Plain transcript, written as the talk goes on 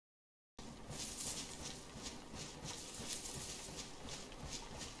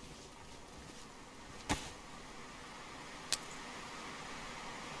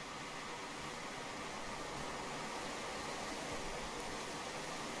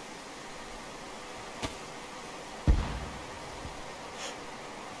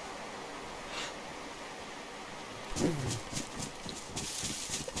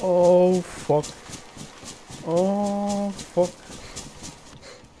Oh fuck. Oh fuck.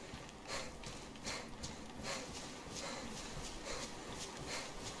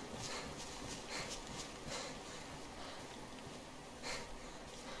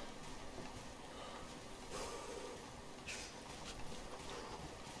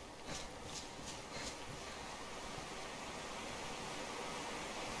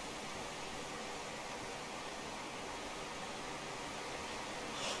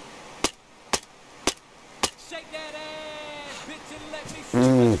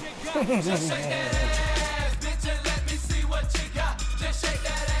 Just shake that ass, bitch, and let me see what you got. Just shake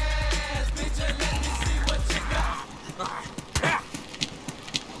that ass, bitch, and let me see what you got.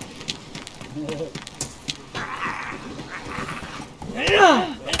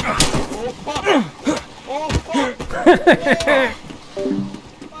 Oh fuck!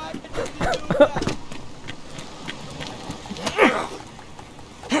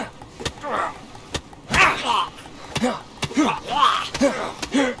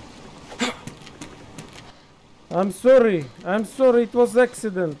 I'm sorry. I'm sorry. It was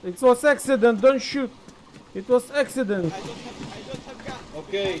accident. It was accident. Don't shoot. It was accident. I don't have gun.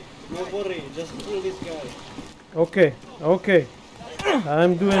 Okay, no worry. Just pull this guy. Okay. Okay.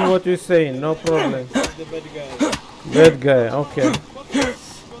 I'm doing what you're saying. No problem. He's the bad guy. Bad guy. Okay.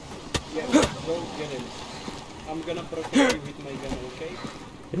 Yeah, don't get him. I'm gonna protect you with my gun, okay?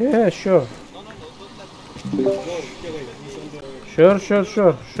 Yeah, sure. Go, kill him. He's on the... Sure, sure,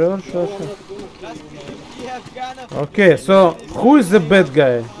 sure. Sure, No, sure, I'm sure. not gonna kill you, man. You have gun. Okay, so who is the bad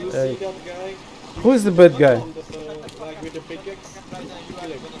guy? You see that guy? Who is the bad guy? On the, like with the pickaxe?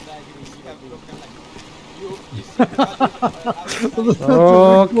 Kill him.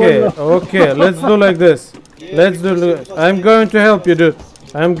 Okay, okay. Let's do like this. Let's do. I'm going to help you, dude.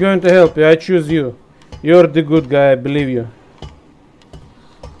 I'm going to help you. I choose you. You're the good guy. I believe you.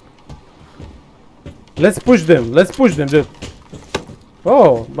 Let's push them. Let's push them, dude.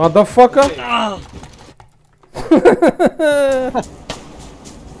 Oh, motherfucker.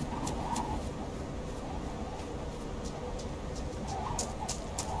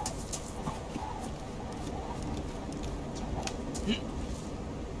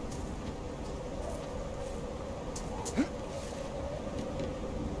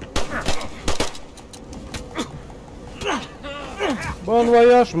 Bon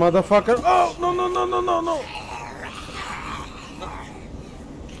voyage, motherfucker. Oh, no, no, no, no, no, no.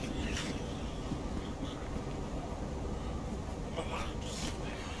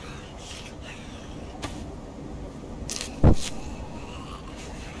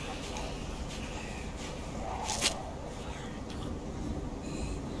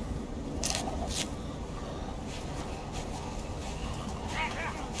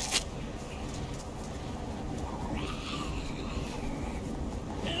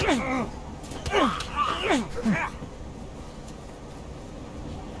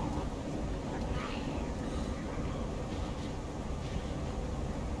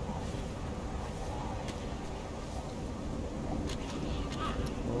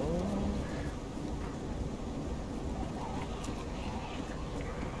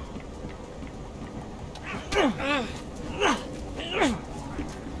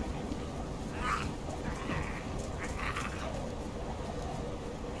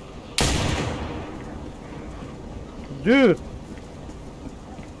 Dude,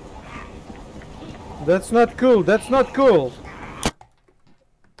 that's not cool. That's not cool.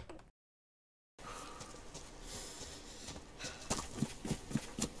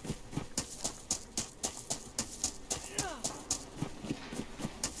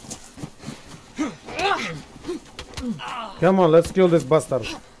 Come on, let's kill this bastard.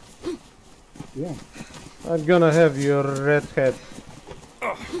 Yeah. I'm gonna have your red head.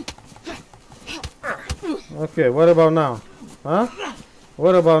 Okay, what about now? Huh?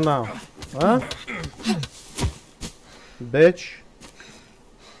 What about now? Huh? Bitch.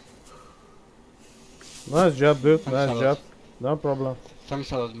 Nice job, dude. Nice job. No problem.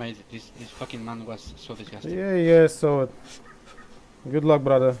 Thanks a lot, mate. This fucking man was so disgusting. Yeah, yeah, so it. Good luck,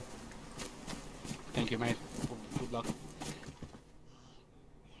 brother. Thank you, mate. Good luck.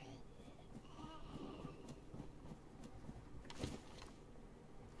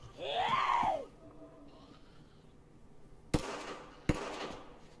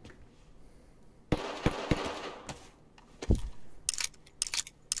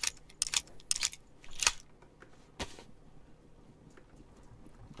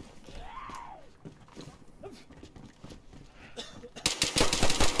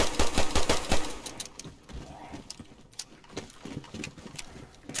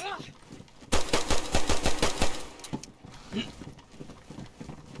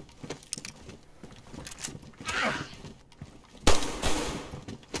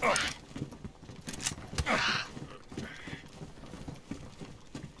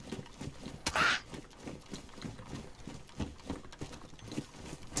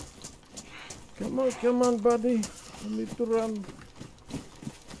 Come on, buddy. I need to run.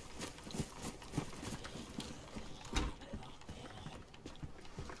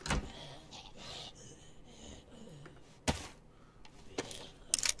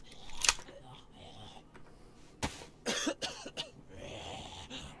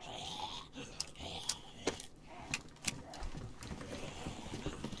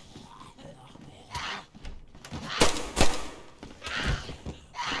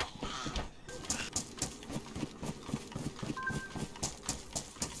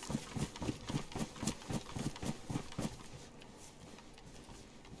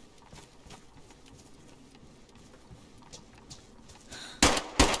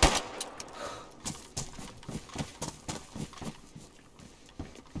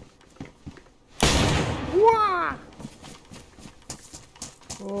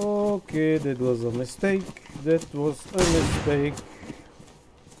 Okay, that was a mistake. That was a mistake.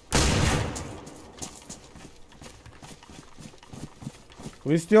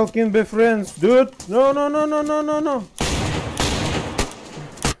 We still can be friends, dude. No, no, no, no, no, no, no.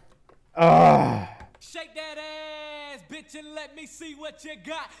 Ah. Shake that ass, bitch, and let me see what you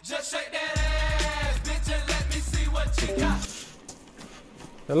got. Just shake that ass, bitch, and let me see what you got.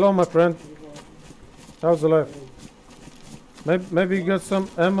 Hello, my friend. How's the life? Maybe you got some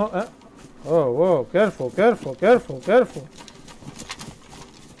ammo. Oh, whoa! Careful, careful, careful, careful.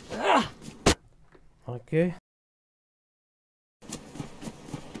 Okay.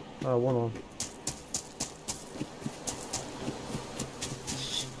 Ah, one on.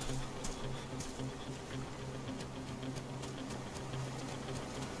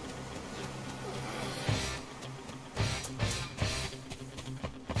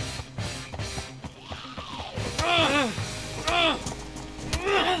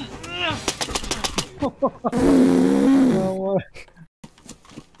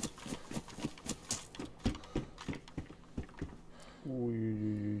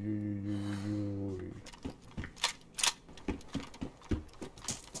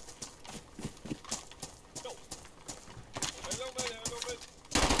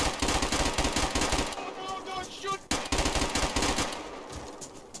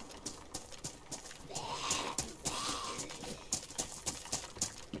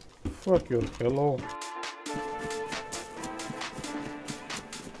 Fuck your hello.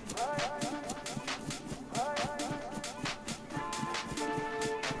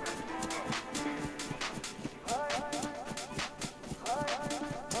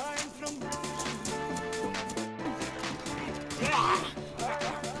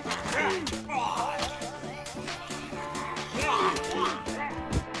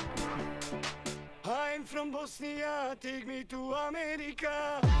 I'm from Bosnia, take me to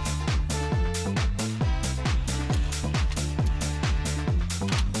America.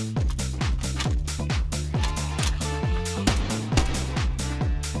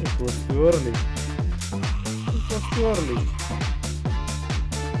 It was too early. It was too early.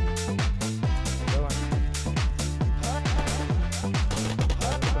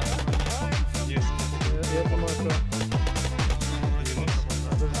 Это наша.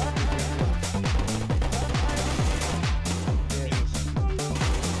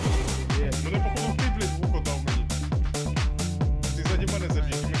 Мене походу ти, блядь, вухо дав мені. Ти ззаді мене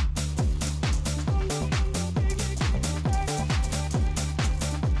забіг.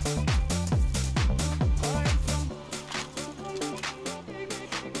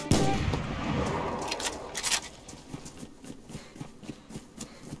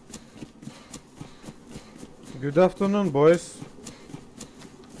 Good afternoon, boys.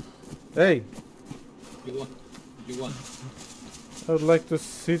 Hey, You won. I would like to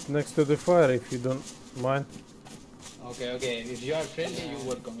sit next to the fire if you don't mind. Okay. If you are friendly, you're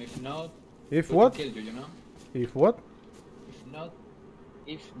welcome. If not, If we what? kill you, you know? If what?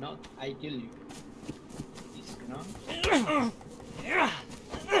 If not, I kill you. It's, you know?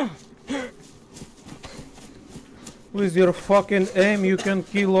 With your fucking aim, you can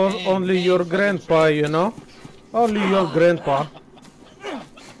kill only your grandpa, you know? Only your grandpa. Come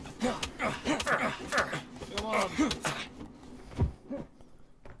on.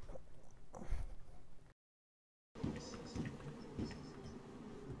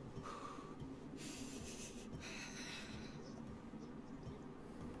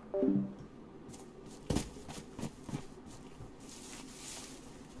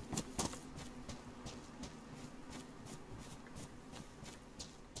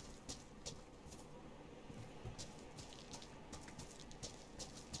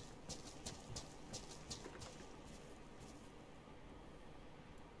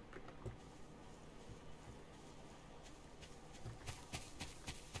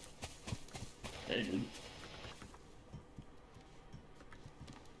 hiding.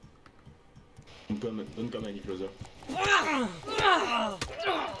 Don't come any closer.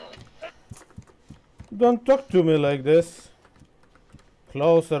 Don't talk to me like this.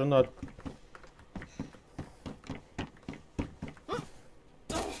 Close or not.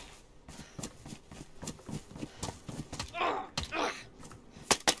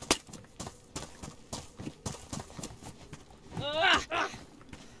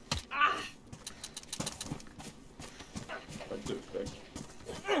 What the fuck?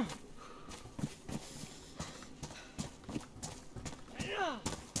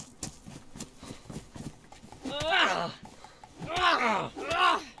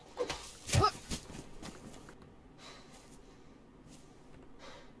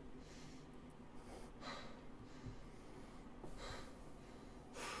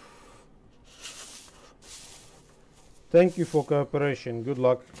 Thank you for cooperation. Good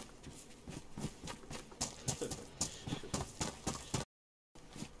luck.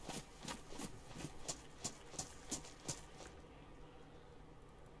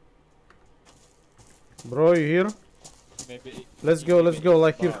 Bro, you here? Maybe. Let's go, let's go.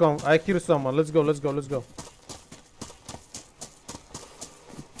 I hear someone. Let's go, let's go, let's go.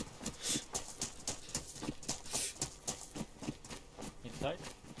 Inside?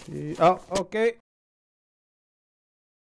 Oh, okay.